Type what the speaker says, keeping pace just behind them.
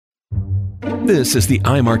This is the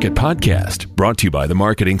iMarket Podcast, brought to you by the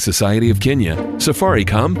Marketing Society of Kenya,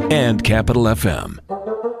 Safaricom, and Capital FM.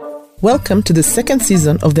 Welcome to the second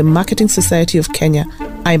season of the Marketing Society of Kenya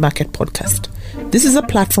iMarket Podcast. This is a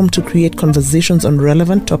platform to create conversations on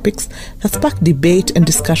relevant topics that spark debate and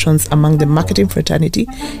discussions among the marketing fraternity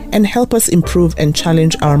and help us improve and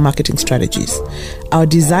challenge our marketing strategies. Our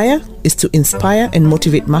desire is to inspire and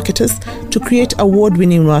motivate marketers to create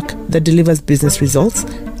award-winning work that delivers business results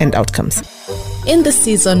and outcomes. In this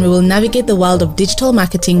season, we will navigate the world of digital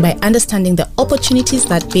marketing by understanding the opportunities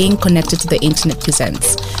that being connected to the internet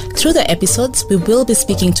presents. Through the episodes, we will be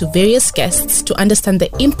speaking to various guests to understand the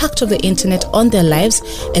impact of the internet on their lives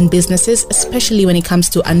and businesses, especially when it comes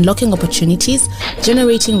to unlocking opportunities,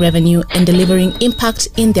 generating revenue, and delivering impact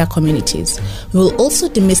in their communities. We will also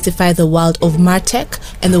demystify the world of MarTech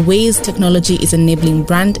and the ways technology is enabling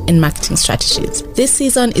brand and marketing strategies. This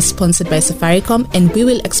season is sponsored by Safaricom, and we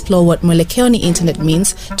will explore what Mwelekeoni Internet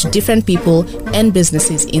means to different people and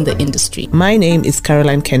businesses in the industry. My name is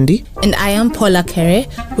Caroline Kendi. And I am Paula Kere.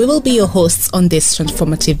 We will be your hosts on this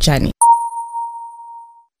transformative journey.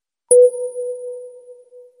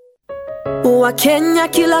 Wakenya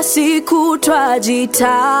kila siku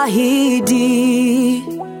twajitahidi,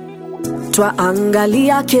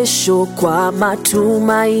 twaangalia kesho kwa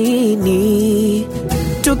matumaini,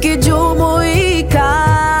 tukijumuika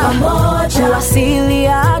pamoja,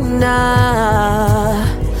 kuwasiliana,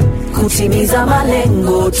 kutimiza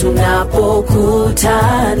malengo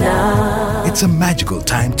tunapokutana. It's a magical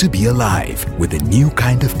time to be alive with a new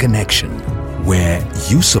kind of connection where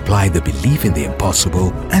you supply the belief in the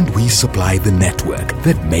impossible and we supply the network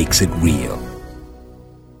that makes it real.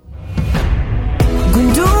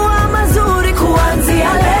 Gundua mazuri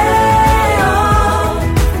kuanzia leo,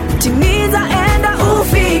 timiza enda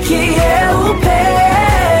ufikie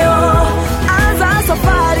upeo, anza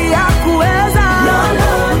safari ya kuweza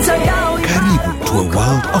lolote yao. Karibu to a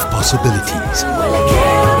world of possibilities.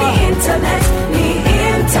 Mwelekeoni Internet ni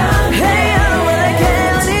internet. Hey,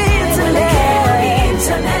 Mwelekeoni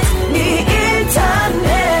Internet ni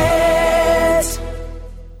internet.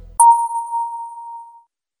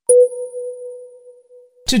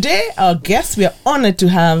 Today, our guest, we are honored to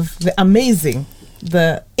have the amazing,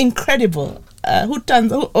 the incredible, who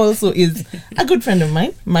also is a good friend of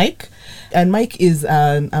mine, Mike. And Mike is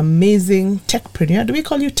an amazing techpreneur. Do we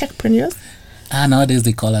call you techpreneurs? Nowadays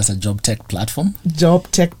they call us a job tech platform. Job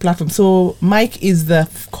tech platform. So Mike is the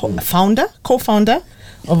co-founder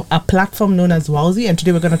of a platform known as Wowzy, and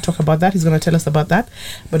today we're going to talk about that. He's going to tell us about that.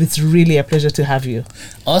 But it's really a pleasure to have you.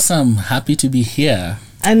 Awesome. Happy to be here.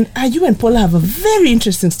 And you and Paula have a very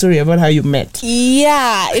interesting story about how you met.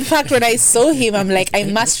 Yeah, in fact, when I saw him, I'm like, I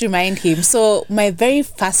must remind him. So my very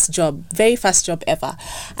first job ever,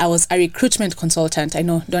 I was a recruitment consultant. I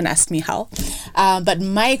know, don't ask me how. But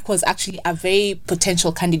Mike was actually a very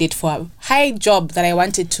potential candidate for a high job that I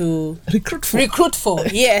wanted to recruit for.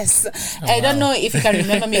 Yes. Oh, I don't know if you can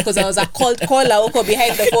remember me because I was a cold caller who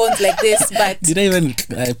behind the phones like this. But did I even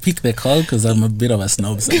pick the call? Because I'm a bit of a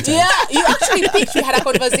snob sometimes. Yeah, you actually picked. We had a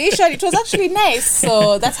conversation. It was actually nice.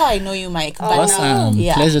 So that's how I know you, Mike. But awesome.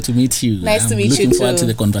 Pleasure to meet you. Nice to meet you too. Looking forward to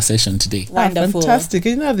the conversation today. Wonderful. Fantastic.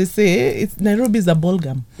 You know how they say, Nairobi is a ball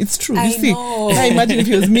game. It's true. I you see, know. I imagine if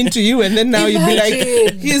he was mean to you and then now you'd be like,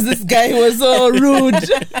 here's this guy who was so rude.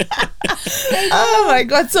 Oh my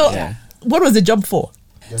God. So what was the job for?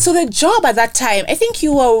 So the job at that time, I think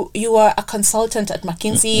you were a consultant at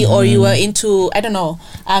McKinsey, or you were into, I don't know,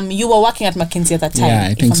 you were working at McKinsey at that time. Yeah,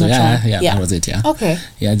 I think so. Yeah, that was it. Yeah. Okay.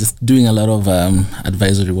 Yeah, just doing a lot of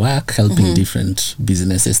advisory work, helping different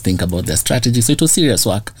businesses think about their strategy. So it was serious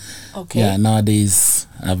work. Okay. Yeah. Nowadays,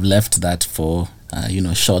 I've left that for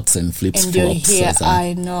shorts and flips. And you're here.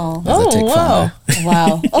 I know. As a tech founder.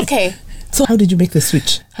 Wow. Okay. So how did you make the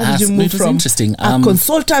switch? How did you move from interesting. A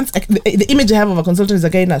consultant? The image I have of a consultant is a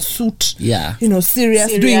guy in a suit. Yeah.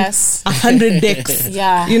 Serious. Doing 100 decks.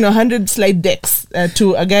 100 slide decks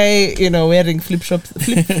to a guy, wearing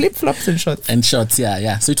flip-flops and shorts. And shorts,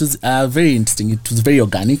 yeah. So it was very interesting. It was very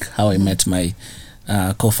organic how I met my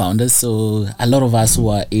co-founders. So a lot of us who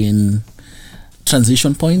are in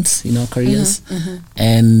transition points in our careers,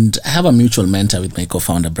 and I have a mutual mentor with my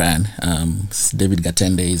co-founder Brian. David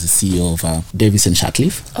Gatende is the CEO of Davis and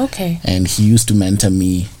Shatcliffe. Okay. And he used to mentor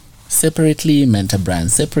me separately, mentor Brian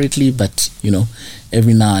separately, but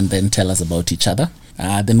every now and then tell us about each other.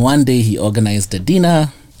 Then one day he organized a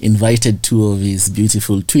dinner, invited two of his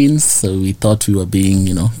beautiful twins, so we thought we were being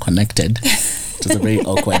connected. It was a very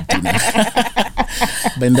awkward dinner.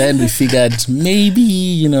 But then we figured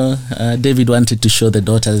maybe, David wanted to show the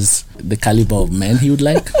daughters the caliber of men he would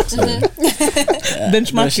like. So,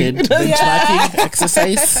 Benchmarking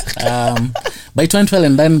exercise. But it went well,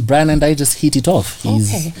 and then Brian and I just hit it off.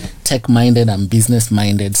 He's tech-minded and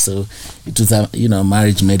business-minded, so it was a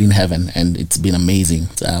marriage made in heaven, and it's been amazing.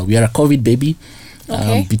 We are a COVID baby.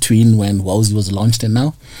 Between when Wowzy was launched and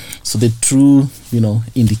now. So the true,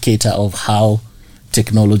 indicator of how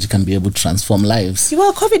technology can be able to transform lives. You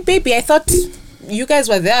were a COVID baby. I thought you guys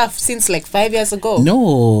were there since like 5 years ago.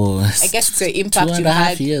 No. I guess it's the impact you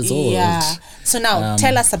had. 2.5 years old. Yeah. So now,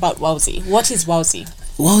 tell us about Wowzy. What is Wowzy?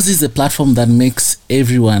 Wowzy is a platform that makes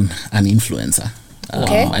everyone an influencer.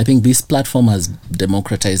 I think this platform has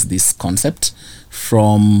democratized this concept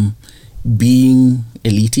from being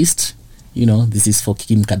elitist, this is for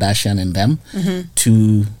Kim Kardashian and them,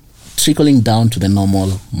 to trickling down to the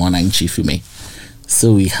normal Mwana-Nchi Fume.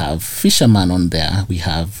 So we have fishermen on there, we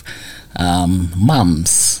have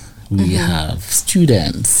moms, we have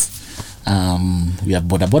students, we have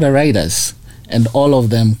boda riders, and all of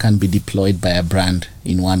them can be deployed by a brand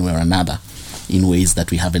in one way or another in ways that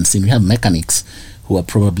we haven't seen. We have mechanics who are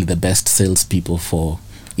probably the best salespeople for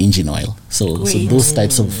engine oil. So those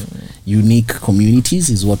types of unique communities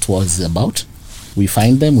is what was about. We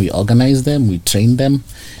find them, we organize them, we train them,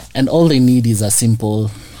 and all they need is a simple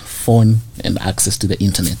phone and access to the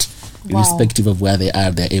internet. Irrespective of where they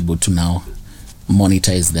are, they're able to now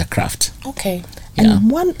monetize their craft. Okay.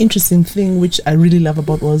 And one interesting thing which I really love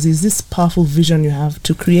about Wowzy is this powerful vision you have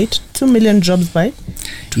to create 2 million jobs by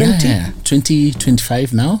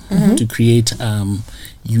 2025 now, to create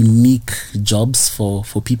unique jobs for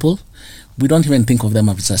people. We don't even think of them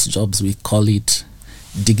as just jobs. We call it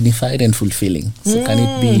dignified and fulfilling. So can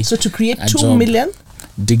it be so to create 2 million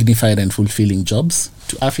dignified and fulfilling jobs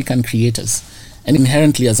to African creators? And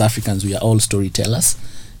inherently as Africans, we are all storytellers.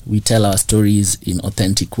 We tell our stories in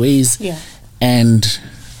authentic ways. And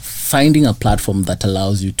finding a platform that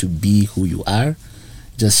allows you to be who you are,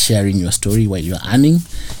 just sharing your story while you're earning,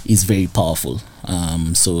 is very powerful.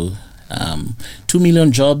 2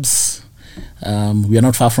 million jobs. We are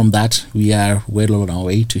not far from that. We are well on our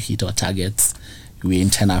way to hit our targets. We're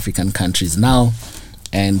in 10 African countries now.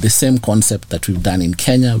 And the same concept that we've done in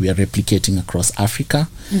Kenya, we are replicating across Africa.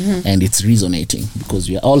 And it's resonating because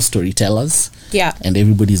we are all storytellers. And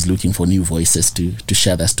everybody's looking for new voices to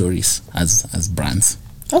share their stories as brands.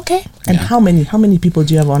 Okay. And how many people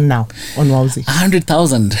do you have on now on Wowzy?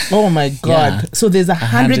 100,000. Oh my God. So there's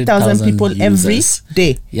 100,000 people every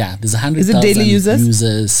day. Yeah, there's 100,000 Is it daily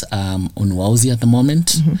users on Wowzy at the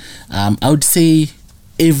moment. I would say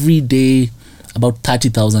every day about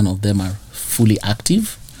 30,000 of them are fully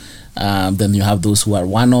active. Then you have those who are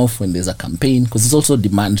one-off when there's a campaign, because it's also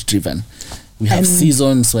demand-driven. We have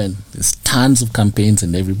seasons when there's tons of campaigns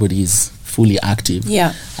and everybody is fully active. We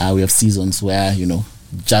have seasons where,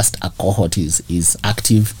 just a cohort is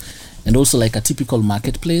active. And also like a typical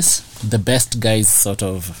marketplace, the best guys sort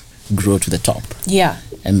of grow to the top.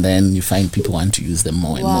 And then you find people want to use them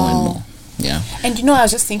more and more and more. And I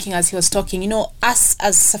was just thinking as he was talking, us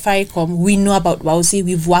as Safaricom, we know about Wowzy,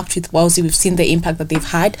 we've worked with Wowzy, we've seen the impact that they've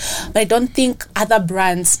had, but I don't think other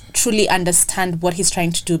brands truly understand what he's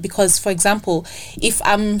trying to do. Because, for example, if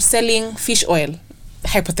I'm selling fish oil,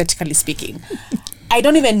 hypothetically speaking, I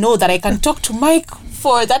don't even know that I can talk to Mike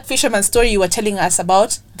for that fisherman story you were telling us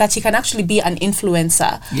about, that he can actually be an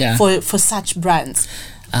influencer for such brands.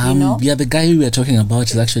 The guy we were talking about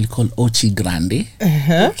is actually called Ochi Grande.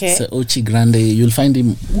 Okay. So Ochi Grande, you'll find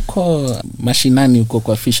him uko mashinani uko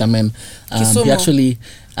kwa fishermen. He actually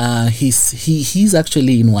he's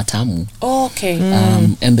actually in Watamu. Okay.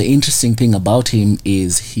 And the interesting thing about him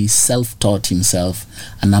is he self-taught himself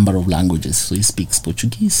a number of languages. So he speaks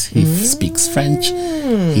Portuguese, he speaks French,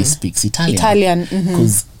 he speaks Italian.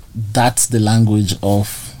 Because that's the language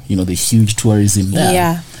of the huge tourism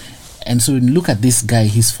there. And so when you look at this guy,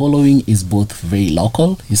 his following is both very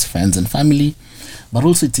local, his friends and family, but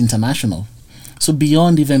also it's international. So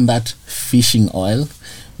beyond even that fishing oil,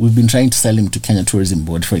 we've been trying to sell him to Kenya Tourism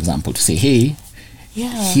Board, for example, to say, hey,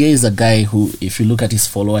 here is a guy who, if you look at his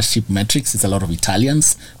followership metrics, it's a lot of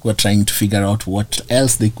Italians who are trying to figure out what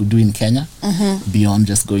else they could do in Kenya beyond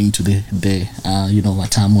just going to the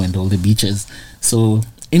Watamu and all the beaches. So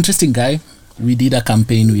interesting guy. We did a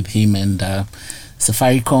campaign with him and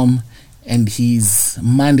Safaricom, and his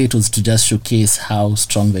mandate was to just showcase how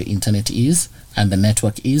strong the internet is and the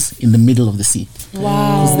network is in the middle of the sea.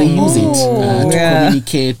 Because they use it to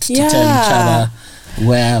communicate, to tell each other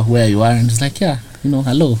where you are. And it's like,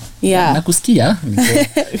 hello. Yeah. Nakusikia.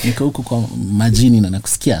 Niko huko kwa majini na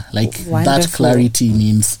nakusikia. Like Wonderful. that clarity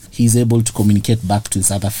means he's able to communicate back to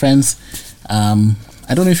his other friends.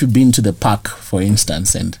 I don't know if you've been to the park, for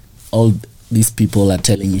instance, and all these people are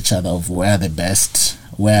telling each other of where the best,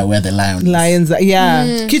 where the lions are.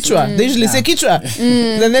 Kichwa. They usually say kichwa.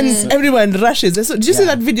 And then everyone rushes. So did you see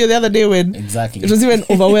that video the other day when Exactly. it was even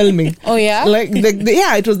overwhelming? Oh, yeah? Like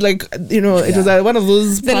it was like, it was one of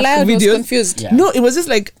those The park lion was videos. confused. Yeah. No, it was just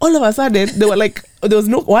like all of a sudden they were like, there was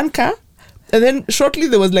no one car. And then shortly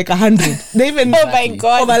there was like 100. They even Oh my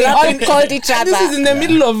God, they all overlapping. called each And this is other. in the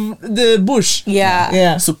middle of the bush.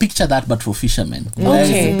 Yeah. So picture that, but for fishermen. Where is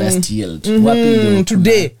Okay. the best yield? Wapi ndio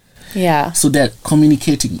Today. Yeah. So they're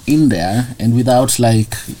communicating in there, and without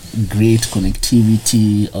like great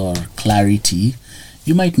connectivity or clarity,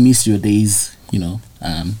 you might miss your days,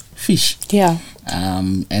 fish. Yeah.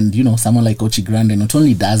 And someone like Ochi Grande not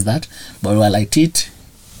only does that, but while at it,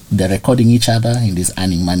 they're recording each other and is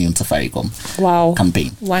earning money on Safaricom Wow.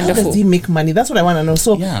 campaign. How Wonderful. does he make money? That's what I want to know.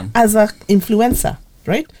 So Yeah. as an influencer,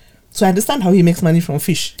 right? So I understand how he makes money from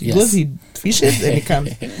fish. He Yes. goes, he fishes and he comes.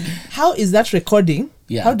 How is that recording?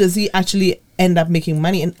 Yeah. How does he actually end up making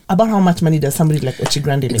money? And about how much money does somebody like Ochi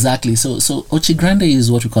Grande make? Exactly. So Ochi Grande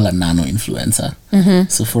is what we call a nano influencer.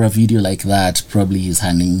 So for a video like that, probably he's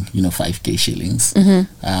earning 5k shillings.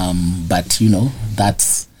 But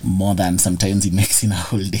that's more than sometimes he makes in a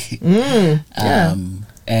whole day.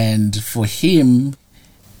 And for him,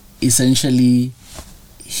 essentially,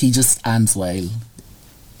 he just earns while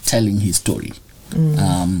telling his story.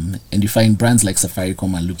 And you find brands like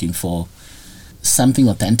Safaricom are looking for something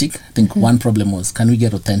authentic. I think one problem was, can we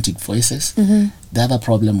get authentic voices? The other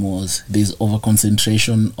problem was there's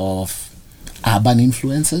overconcentration of urban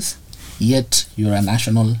influencers, yet you're a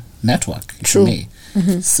national network. True.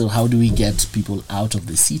 So how do we get people out of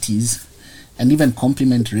the cities and even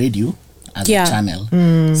complement radio as a channel?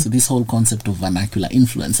 So this whole concept of vernacular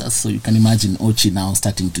influencers. So you can imagine Ochi now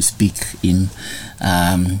starting to speak in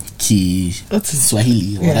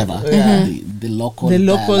Swahili, whatever, the local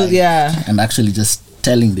dialect, and actually just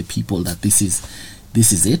telling the people that this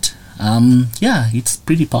is it. It's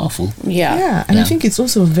pretty powerful. Yeah, and I think it's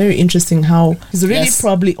also very interesting how he's already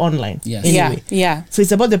probably online. Yes. Anyway. Yeah. So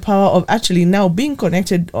it's about the power of actually now being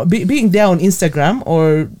connected or being there on Instagram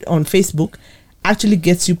or on Facebook actually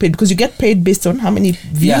gets you paid, because you get paid based on how many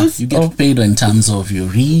views. You get paid in terms of your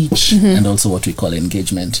reach and also what we call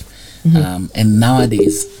engagement. And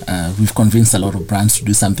nowadays, we've convinced a lot of brands to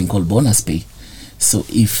do something called bonus pay. So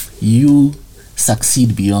if you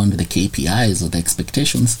succeed beyond the KPIs or the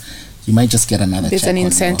expectations, you might just get another There's check an on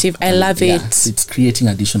incentive. your- I love it. It's creating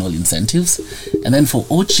additional incentives. And then for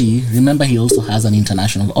Ochi, remember he also has an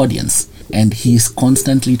international audience, and he's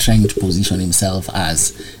constantly trying to position himself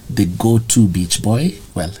as the go-to beach boy.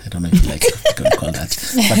 Well, I don't know if you can call that,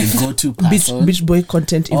 but the go-to person. Beach boy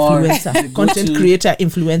content Or influencer, the content go-to- creator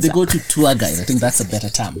influencer. The go-to tour guide. I think that's a better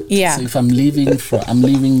term. Yeah. So if I'm leaving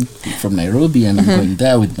from Nairobi and I'm going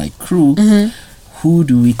there with my crew, who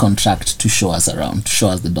do we contract to show us around, to show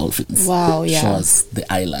us the dolphins? Wow, yeah. Show us the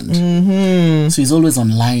island. So he's always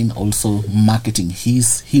online, also marketing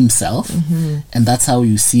himself, and that's how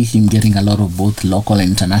you see him getting a lot of both local and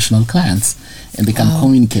international clients, and they can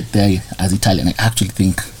communicate there as Italian. I actually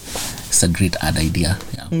think it's a great ad idea.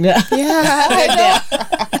 Yeah. Yeah.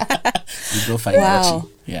 You go find Wow. Ochi.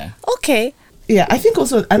 Yeah. Okay. Yeah, I think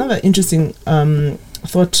also another interesting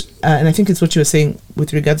thought, and I think it's what you were saying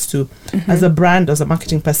with regards to as a brand, as a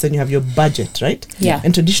marketing person, you have your budget, right? Yeah.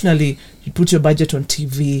 And traditionally, you put your budget on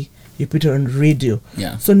TV, you put it on radio.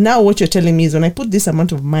 Yeah. So now what you're telling me is when I put this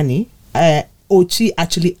amount of money, Ochi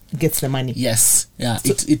actually gets the money. Yes. Yeah.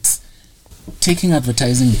 It's taking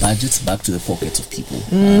advertising budgets back to the pockets of people.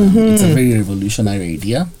 It's a very revolutionary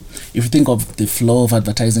idea. If you think of the flow of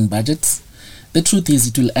advertising budgets, the truth is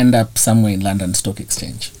it will end up somewhere in London Stock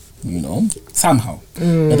Exchange, somehow.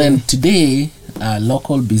 But then today, a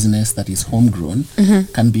local business that is homegrown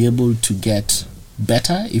can be able to get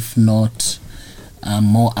better, if not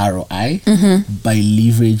more ROI, by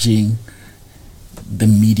leveraging the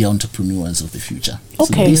media entrepreneurs of the future. So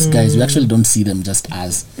Okay. these guys, we actually don't see them just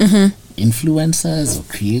as influencers or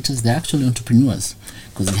creators. They're actually entrepreneurs,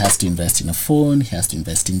 because he has to invest in a phone, he has to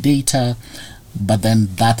invest in data, but then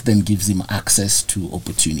that then gives him access to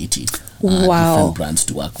opportunity, Wow. different brands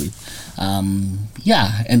to work with. And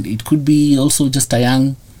it could be also just a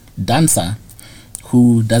young dancer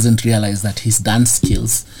who doesn't realize that his dance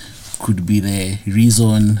skills could be the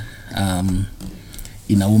reason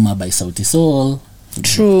Inauma by Sauti Sol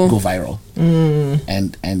True. go viral.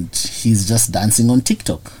 And he's just dancing on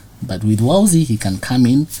TikTok. But with Wowzy, he can come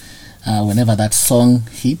in whenever that song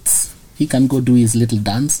hits, he can go do his little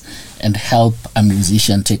dance and help a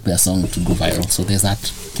musician take their song to go viral. So there's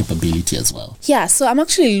that capability as well. Yeah, so I'm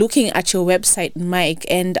actually looking at your website, Mike,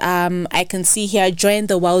 and I can see here, join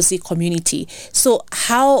the Wowzy community. So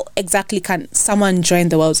how exactly can someone join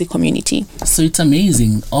the Wowzy community? So it's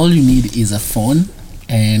amazing. All you need is a phone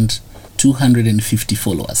and 250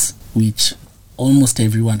 followers, which almost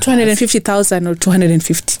everyone 250,000 or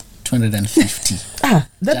 250? 250.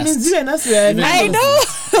 That means you and us, we are. I know.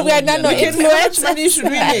 We are nano How much influencers. money should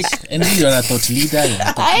we make? And you are a thought leader.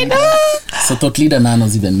 I know. So thought leader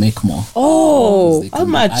nanos even make more. Oh, They How can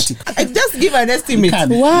do much? articles. Just give an You estimate. can,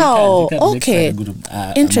 Wow, you can make okay. quite a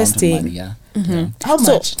good, Interesting. amount of money, yeah. How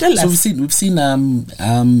much? Tell So us. we've seen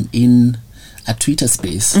in a Twitter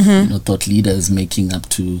space, thought leaders making up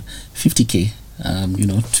to 50K,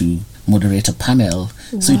 to moderate a panel.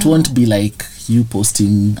 So it won't be like you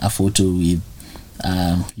posting a photo with.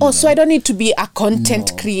 So I don't need to be a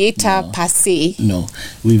content creator per se. No,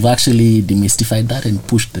 we've actually demystified that and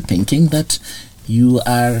pushed the thinking that you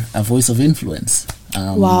are a voice of influence.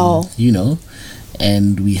 Wow.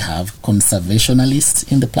 And we have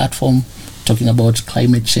conservationalists in the platform talking about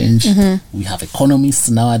climate change. We have economists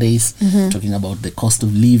nowadays talking about the cost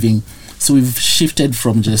of living. So we've shifted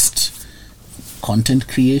from just content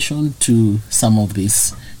creation to some of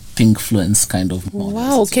this thinkfluence kind of models.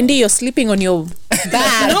 Wow, Kendi, you're sleeping on your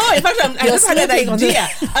bag. No, in fact, I You're just had an sleeping on idea.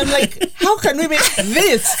 I'm like, how can we make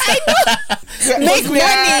this? Make we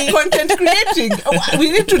are money. content creating.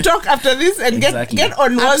 We need to talk after this and Exactly. get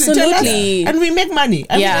on Wowzy, tell us, Absolutely. and we make money.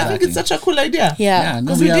 I mean, Yeah. I think it's such a cool idea. Yeah.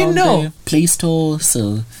 no, 'Cause we are didn't on know. the Play Store,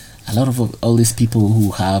 so a lot of all these people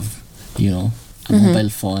who have, a mobile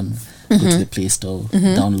phone, go to the Play Store,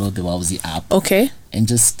 download the Wowzy app, Okay. and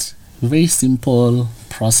just very simple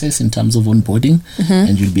process in terms of onboarding,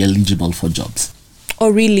 and you'll be eligible for jobs. Oh,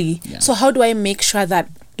 really? Yeah. So how do I make sure that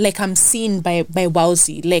I'm seen by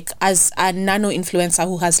Wowzy, as a nano influencer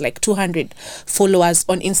who has 200 followers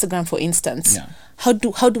on Instagram, for instance? Yeah. How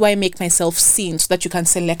do I make myself seen so that you can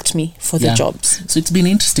select me for the jobs? So it's been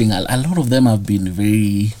interesting. A lot of them have been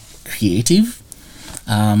very creative.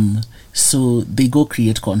 So they go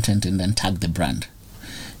create content and then tag the brand.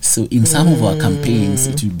 So in some of our campaigns,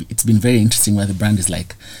 it's been very interesting where the brand is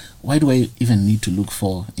like, why do I even need to look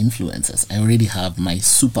for influencers? I already have my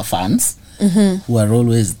super fans who are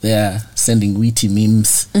always there sending witty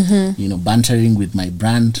memes, bantering with my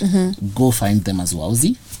brand. Go find them as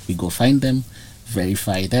Wowzy. We go find them,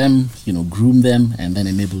 verify them, groom them, and then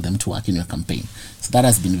enable them to work in your campaign. So that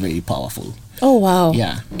has been very powerful. Oh, wow.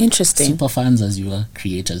 Yeah. Interesting. Super fans as your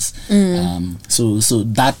creators. So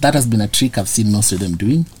that has been a trick I've seen most of them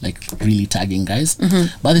doing, really tagging guys.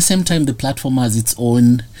 But at the same time, the platform has its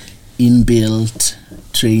own inbuilt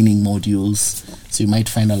training modules. So you might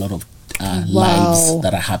find a lot of lives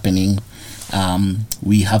that are happening.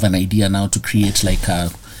 We have an idea now to create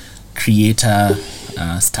a creator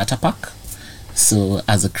starter pack. So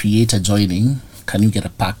as a creator joining, can you get a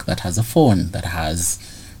pack that has a phone, that has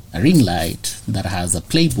a ring light, that has a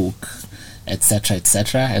playbook, etc.,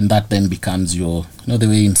 and that then becomes your, the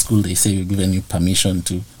way in school they say you're given you permission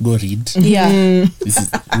to go read. Yeah.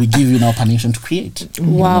 We give you now permission to create.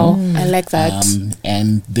 Wow. I like that.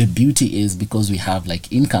 And the beauty is because we have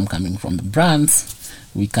income coming from the brands,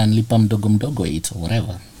 we can lipa mdogo it or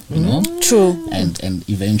whatever. True. And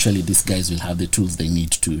eventually these guys will have the tools they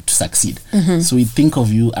need to succeed. So we think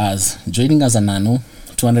of you as joining as a nano,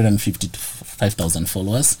 250 to 5,000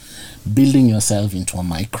 followers, building yourself into a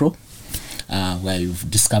micro, where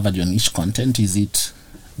you've discovered your niche content. Is it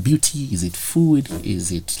beauty? Is it food?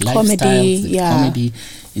 Is it lifestyle? Comedy, Is it yeah. comedy?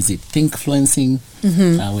 Is it thinkfluencing?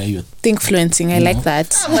 Where you're Thinkfluencing. I like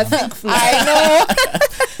that. I'm a thinkfluencer. I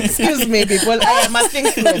know. Excuse me, people. I am a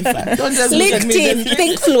thinkfluencer. Don't just look at me. LinkedIn. Just-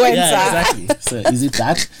 Thinkfluencer. Yeah, exactly. So is it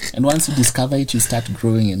that? And once you discover it, you start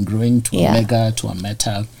growing and growing to Yeah. a mega, to a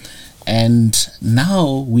meta. And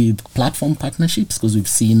now with platform partnerships, because we've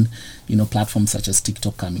seen, platforms such as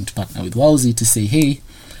TikTok coming to partner with Wowzy to say, hey,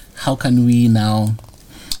 how can we now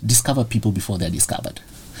discover people before they're discovered?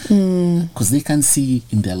 Because they can see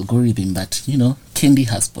in the algorithm that, Kendi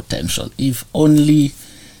has potential. If only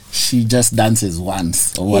she just dances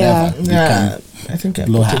once or whatever, we Yeah, can I think I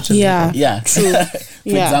blow put her. it just Yeah. Yeah, True. for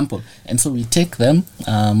Yeah. example. And so we take them,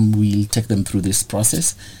 we'll take them through this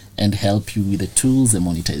process and help you with the tools, the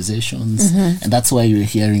monetizations. And that's why you're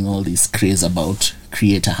hearing all this craze about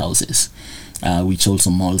creator houses. which also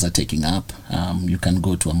malls are taking up. You can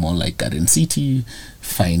go to a mall like Garden City,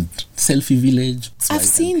 find Selfie Village. I've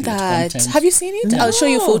seen that. Content. Have you seen it? I'll show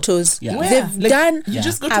you photos. Yeah. Where? They've Like, done you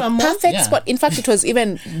just go to a mall? perfect Yeah. spot. In fact, it was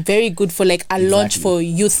even very good for like a launch Exactly. for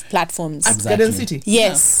youth platforms. At Exactly. Garden City.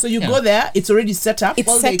 Yes. So you Yeah. go there, it's already set up. It's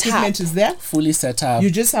all set the equipment up. is there. Fully set up. You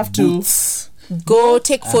just have to- booths. Go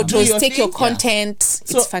take photos, your take your thing. content.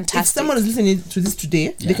 So It's fantastic. if someone is listening to this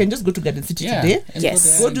today, they Yeah. can just go to Garden City Yeah. today. and Yes.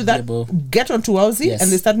 there Go and do be that, able- get onto Wowzy, Yes. and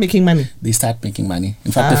they start making money. They start making money.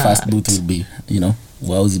 In fact, the first booth will be,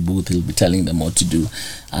 Wowzy booth will be telling them what to do,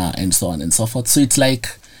 and so on and so forth. So it's like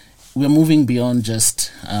we're moving beyond just,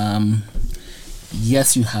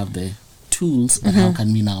 yes, you have the tools, but how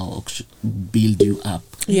can we now build you up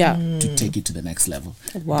Yeah. to take it to the next level?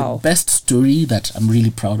 Wow. The best story that I'm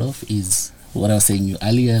really proud of is what I was saying you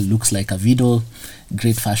earlier. Looks like a video,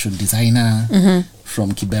 great fashion designer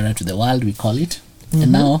from Kibera to the world, we call it.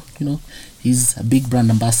 And now, he's a big brand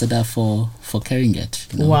ambassador for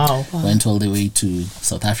Keringet. Wow. Went all the way to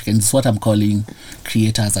South Africa. And it's what I'm calling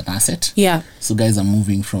creator as an asset. Yeah. So guys are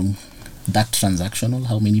moving from that transactional,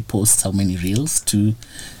 how many posts, how many reels, to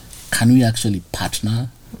can we actually partner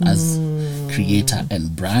as creator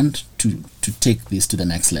and brand to take this to the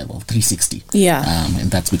next level, 360. Yeah. And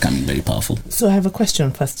that's becoming very powerful. So I have a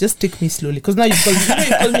question first. Just take me slowly, because now you call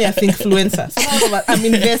me a thinkfluencer. So now I'm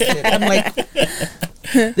invested. I'm like,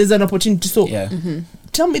 there's an opportunity. So Yeah.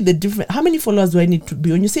 tell me the difference. How many followers do I need to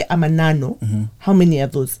be? When you say I'm a nano, how many are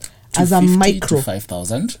those? As a 250 micro, to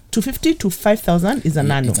 5,000. 250 to 5,000 is a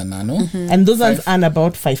nano, It's a nano. and those ones earn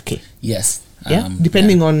about 5K. Yes. Yeah,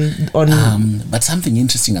 depending on. But something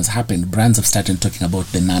interesting has happened. Brands have started talking about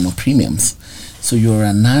the nano premiums. So you're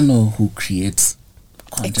a nano who creates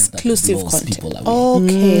content Exclusive that blows content. people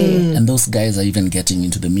away. Okay. And those guys are even getting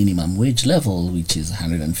into the minimum wage level, which is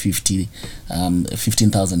 150,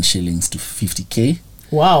 15,000 shillings to 50K.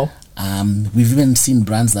 Wow. We've even seen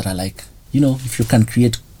brands that are like, if you can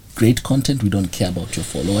create great content, we don't care about your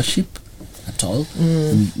followership at all.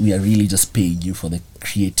 We are really just paying you for the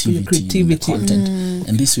creativity. The content.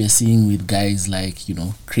 And this we are seeing with guys like,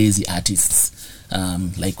 crazy artists,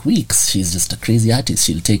 like Weeks. She's just a crazy artist.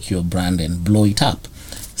 She'll take your brand and blow it up.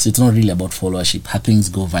 So it's not really about followership. Her things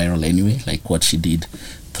go viral anyway, like what she did,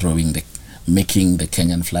 making the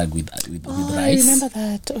Kenyan flag with I rice. remember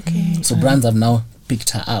that. Okay. So brands have now picked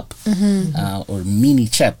her up, or mini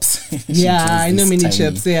chaps. She Yeah, chose I know this mini tiny-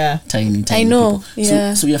 chaps, yeah. tiny. I know, people.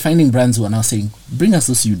 yeah. So we are finding brands who are now saying, bring us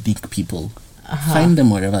those unique people. Find them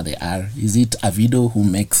wherever they are. Is it Avido who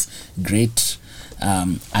makes great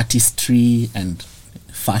artistry and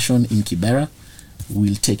fashion in Kibera?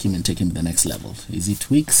 We'll take him to the next level. Is it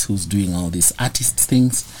Wix who's doing all these artist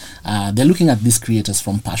things? They're looking at these creators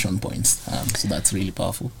from passion points. So that's really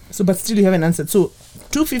powerful. So, but still you haven't answered. So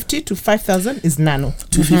 250 to 5,000 is nano.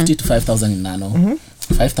 250 to 5,000 in nano.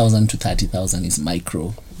 5,000 to 30,000 is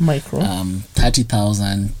micro.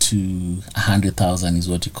 30,000 to 100,000 is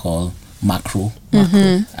what you call macro.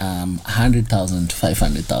 100,000 to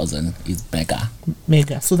 500,000 is mega.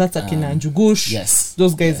 So that's Akina and Jugush. Yes.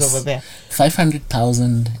 Those guys Yes. over there.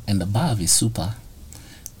 500,000 and above is super.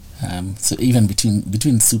 So even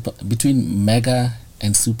between mega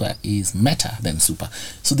and super is meta than super.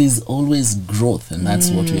 So there's always growth, and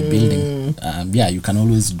that's what we're building. You can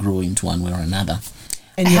always grow into one way or another.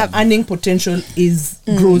 And your earning potential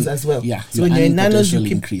grows as well. Yeah, So your when you're in earning nanos, you potential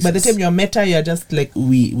keep. increases. By the time you're meta, you're just like.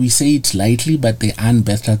 We say it lightly, but they earn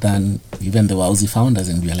better than even the Wowzy founders,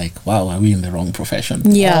 and we're like, wow, are we in the wrong profession?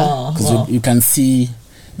 Yeah. Because you can see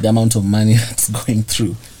the amount of money that's going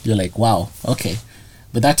through. You're like, wow, okay.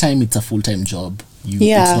 But that time it's a full-time job.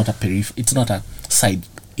 It's not a side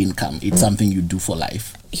income. It's something you do for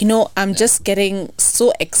life. I'm just getting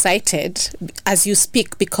so excited as you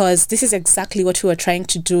speak, because this is exactly what we were trying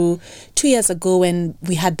to do 2 years ago when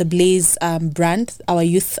we had the Blaze brand, our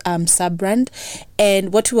youth sub-brand.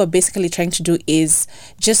 And what we were basically trying to do is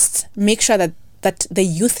just make sure that the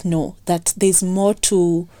youth know that there's more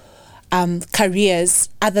to careers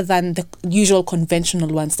other than the usual conventional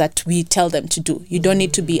ones that we tell them to do. You don't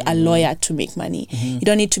need to be a lawyer to make money. You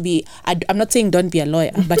don't need to be, I'm not saying don't be a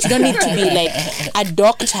lawyer, but you don't need to be like a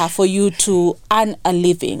doctor for you to earn a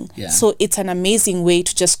living. Yeah. So it's an amazing way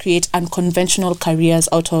to just create unconventional careers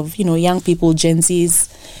out of, young people, Gen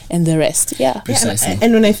Zs and the rest. Yeah. Precisely.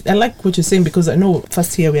 And when I like what you're saying, because I know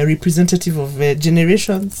first here we are representative of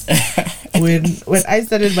generations. when I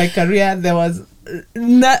started my career, there was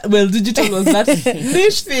digital was that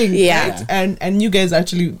niche thing, Yeah. right? And you guys are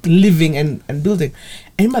actually living and building.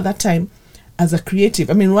 I remember that time as a creative.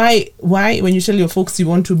 I mean, why when you tell your folks you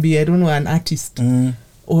want to be, I don't know, an artist,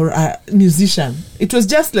 or a musician. It was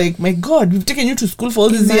just like, my God, we've taken you to school for all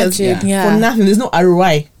these years Imagine, yeah. for nothing. There's no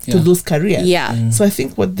ROI to Yeah. those careers. Yeah. So I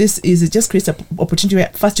think what this is, it just creates an opportunity where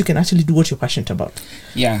first you can actually do what you're passionate about.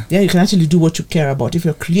 Yeah. Yeah, you can actually do what you care about. If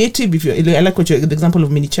you're creative, I like what the example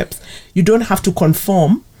of mini chefs. You don't have to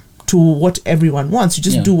conform to what everyone wants. You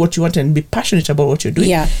just Yeah. do what you want and be passionate about what you're doing.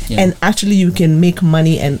 Yeah. Yeah. And actually you can make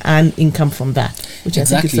money and earn income from that, which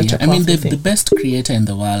Exactly. I think is such a I mean, powerful the thing. best creator in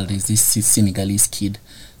the world is this Senegalese kid,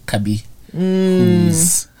 Kabi, who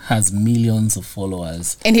has millions of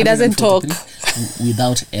followers. And he doesn't talk. 143,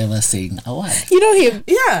 without ever saying a word. You know him.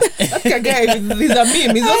 Yeah, that guy, he's a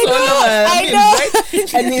meme. He's also I on know.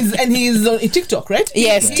 right? And he's on TikTok, right?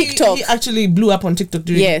 Yes, TikTok. He actually blew up on TikTok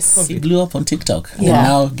during Yes. He COVID. blew up on TikTok. Yeah. And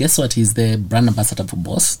now, guess what? He's the brand ambassador for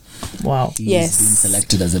Boss. Wow. He's Yes. been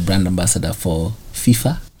selected as a brand ambassador for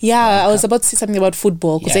FIFA. Yeah, I was about to say something about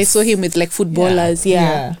football because I Yes. saw him with like footballers.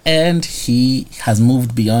 Yeah. And he has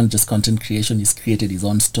moved beyond just content creation. He's created his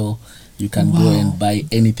own store. You can go and buy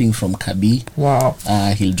anything from Kabi. Wow.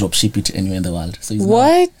 He'll drop ship it anywhere in the world. So he's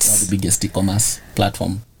What? now the biggest e-commerce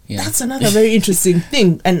platform. Yeah. That's another very interesting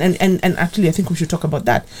thing. And actually, I think we should talk about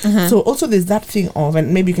that. So also there's that thing of,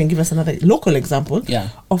 and maybe you can give us another local example Yeah.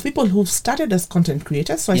 of people who've started as content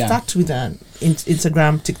creators. So I Yeah. start with an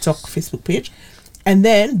Instagram, TikTok, Facebook page. And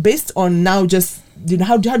then based on now just,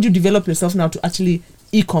 how do you develop yourself now to actually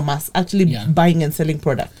e-commerce, actually Yeah. buying and selling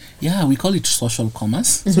product? Yeah, we call it social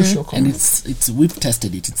commerce. Social And commerce. it's we've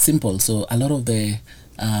tested it. It's simple. So a lot of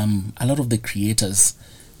the creators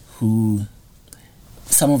who,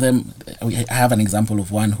 some of them, I have an example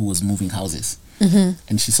of one who was moving houses,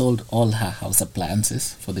 and she sold all her house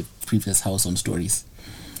appliances for the previous house on Stories,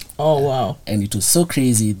 Oh, wow. and it was so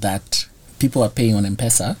crazy that people were paying on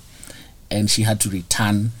M-Pesa, and she had to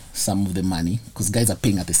return some of the money because guys are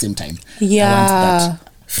paying at the same time. I want Yeah. that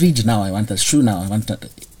fridge now, I want that shoe now, I want that,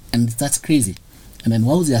 and that's crazy. And then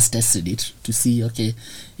Wowzy has tested it to see, okay,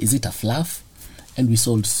 is it a fluff? And we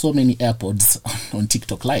sold so many AirPods on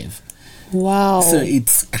TikTok Live. Wow. So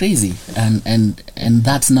it's crazy, and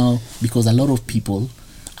that's now because a lot of people,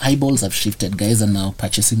 eyeballs have shifted. Guys are now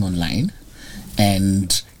purchasing online,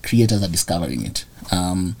 and creators are discovering it.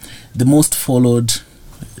 The most followed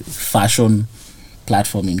fashion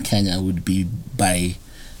platform in Kenya would be by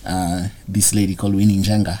this lady called Winnie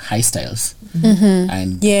Njenga, High Styles,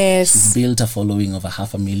 and Yes. she's built a following of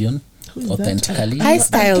 500,000 Who is that? authentically. High That's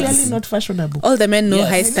Styles. clearly not fashionable. All the men know Yes.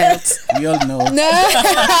 high styles. We all know.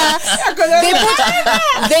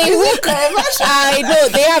 They hook. I know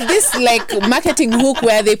they have this like marketing hook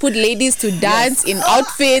where they put ladies to dance in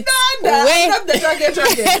outfits. Where- Not the target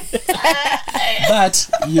audience. But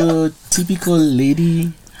your typical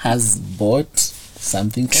lady has bought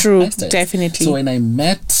something from True, High Styles. definitely. So when I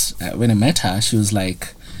met her, she was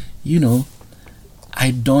like,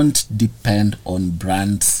 I don't depend on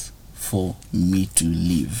brands for me to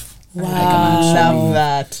live. Love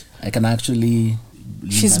that. I can actually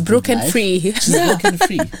live She's a good broken life. free. She's broken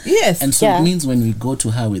free. Yes. And so Yeah. it means when we go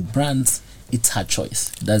to her with brands, it's her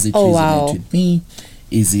choice. Does it Oh, resonate wow. with me?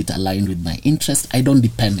 Is it aligned with my interest? I don't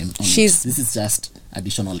depend on She's- it. This is just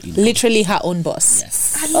additional income. Literally her own boss.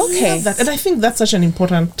 Yes. Okay. Love that. And I think that's such an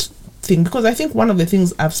important thing, because I think one of the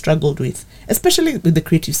things I've struggled with, especially with the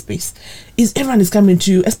creative space, is everyone is coming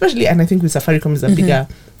to you, especially, and I think with Safaricom is a bigger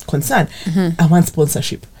concern. I want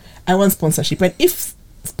sponsorship. And if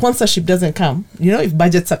sponsorship doesn't come, if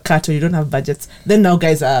budgets are cut or you don't have budgets, then now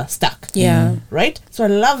guys are stuck. Yeah. Right? So I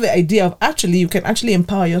love the idea of you can actually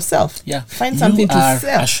empower yourself. Yeah. Find something you are to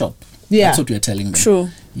sell. a shop. Yeah. That's what you're telling me. True.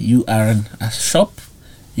 You are a shop,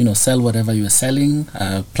 sell whatever you're selling.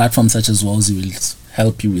 Platforms such as Wowzy will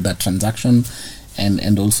help you with that transaction.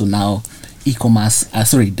 And also now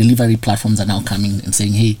delivery platforms are now coming and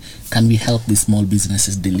saying, hey, can we help these small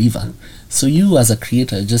businesses deliver? So you as a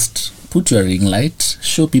creator, just put your ring light,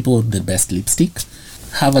 show people the best lipstick,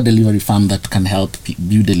 have a delivery firm that can help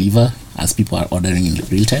you deliver as people are ordering in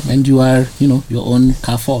real time, and you are, your own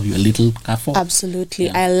Carrefour, your little Carrefour. Absolutely.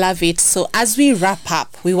 Yeah. I love it. So as we wrap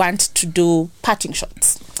up, we want to do parting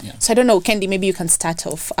shots. Yeah. So I don't know, Kendi, maybe you can start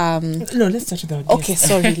off. No, let's start with that. Okay,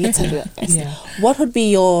 sorry. Let's do it. Yeah. What would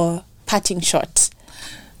be your parting shot?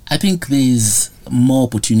 I think there's more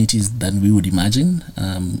opportunities than we would imagine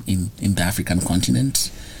in the African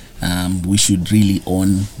continent. We should really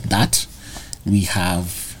own that. We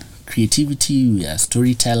have creativity, we are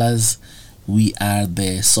storytellers, we are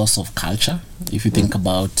the source of culture. If you think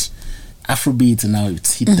about Afrobeat, now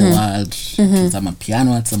it's hit the world, it was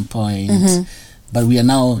Amapiano at some point, but we are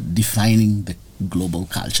now defining the global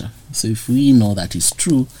culture. So if we know that is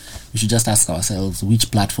true, we should just ask ourselves,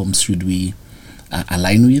 which platforms should we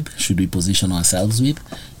align with, should we position ourselves with,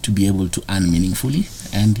 to be able to earn meaningfully.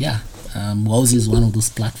 And Wowzy is one of those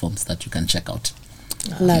platforms that you can check out.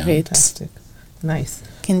 Love it. Fantastic. Nice.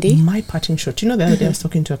 Kendi? My parting shot. The other day I was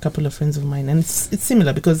talking to a couple of friends of mine, and it's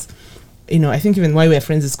similar because, I think even why we're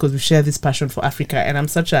friends is because we share this passion for Africa, and I'm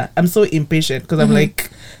so impatient because I'm like,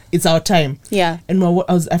 it's our time. Yeah. And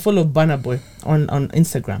I follow Burna Boy on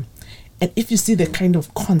Instagram, and if you see the kind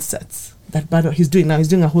of concerts that he's doing now, he's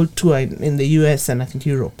doing a whole tour in the US and I think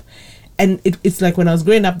Europe, and it's like when I was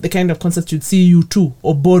growing up, the kind of concerts you'd see U2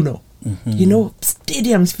 or Bono,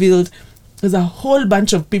 stadiums filled. There's a whole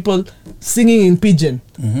bunch of people singing in pidgin,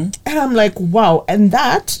 and I'm like, wow! And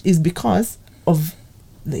that is because of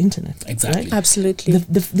the internet. Exactly. Right? Absolutely.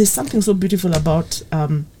 There's something so beautiful about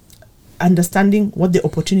understanding what the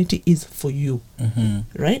opportunity is for you,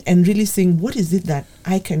 right? And really saying, what is it that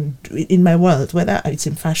I can do in my world, whether it's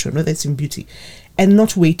in fashion, whether it's in beauty, and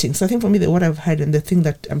not waiting. So I think for me, what I've heard and the thing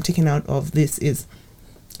that I'm taking out of this is,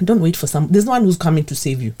 don't wait for there's no one who's coming to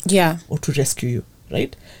save you, or to rescue you,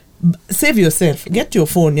 right? Save yourself. Get your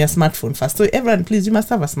smartphone first. So everyone, please, you must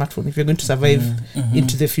have a smartphone if you're going to survive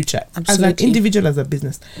into the future. Absolutely. As an individual, as a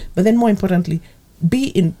business. But then more importantly, be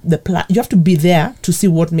in the plan. You have to be there to see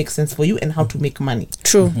what makes sense for you and how to make money.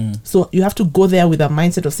 True. So you have to go there with a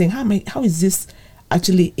mindset of saying, how is this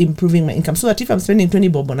actually improving my income? So that if I'm spending 20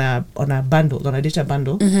 bob on a bundle, on a data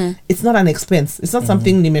bundle, it's not an expense. It's not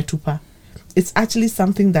something nimetupa. It's actually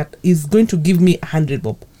something that is going to give me 100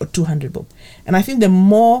 bob or 200 bob. And I think the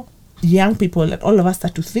more young people and all of us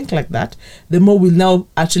start to think like that, the more we'll now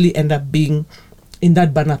actually end up being in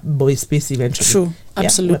that Burna Boy space eventually. True,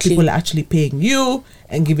 absolutely. Where people are actually paying you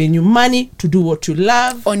and giving you money to do what you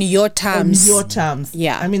love. On your terms.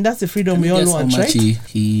 Yeah. I mean, that's the freedom we all want, how much right?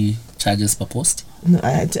 he charges per post? No,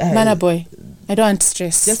 Burna Boy, I don't want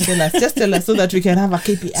stress. Just tell us so that we can have a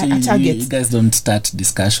KPI, So a target. you guys don't start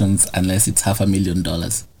discussions unless it's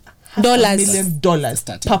 $500,000. $1 million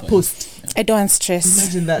per post. I don't want stress.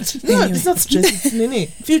 Imagine that. No, it's not stress.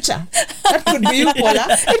 It's future. That could be you, Paula.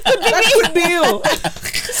 That could be you.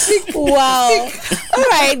 Wow. All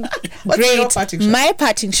right. What's your Great. parting shot? My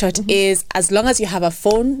parting shot is, as long as you have a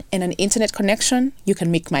phone and an internet connection, you can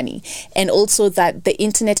make money. And also that the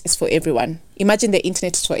internet is for everyone. Imagine the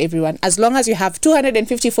internet is for everyone. As long as you have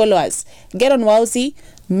 250 followers, get on Wowzy,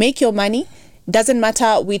 make your money. Doesn't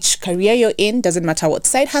matter which career you're in, doesn't matter what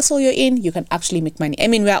side hustle you're in, you can actually make money. I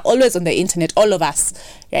mean, we are always on the internet, all of us,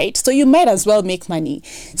 right? So you might as well make money.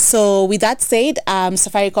 So with that said,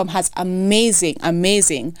 Safaricom has amazing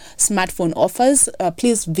smartphone offers.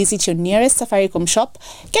 Please visit your nearest Safaricom shop,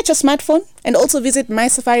 get your smartphone, and also visit My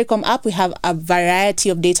Safaricom app. We have a variety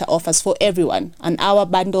of data offers for everyone. An hour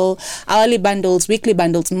bundle, hourly bundles, weekly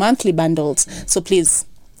bundles, monthly bundles. So please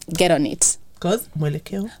get on it. Because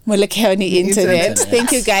Mwelekeo on the internet.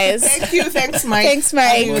 Thank you, guys. Thanks, Mike. Thanks,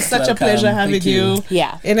 Mike. It was such a Welcome. pleasure having Thank you.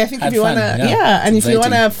 Yeah. And I think Had if you fun, wanna, yeah. and It's if you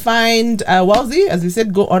exciting. wanna find Wowzy, as we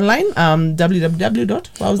said, go online. www.wowzy.co.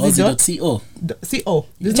 Wowzy.co.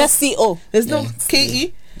 Just CO. There's no Yeah.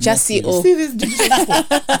 KE. Just CO. See this digital people.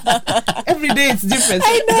 Every day it's different.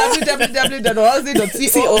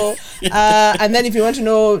 www.wowzy.co. And then if you want to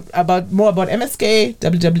know more about MSK,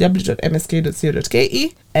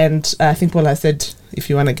 www.msk.co.ke. And I think Paula said, if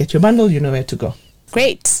you want to get your bundle, you know where to go.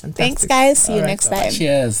 Great. Fantastic. Thanks, guys. See you All right, next bye-bye. time.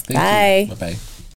 Cheers. Thank Bye. you. Bye-bye.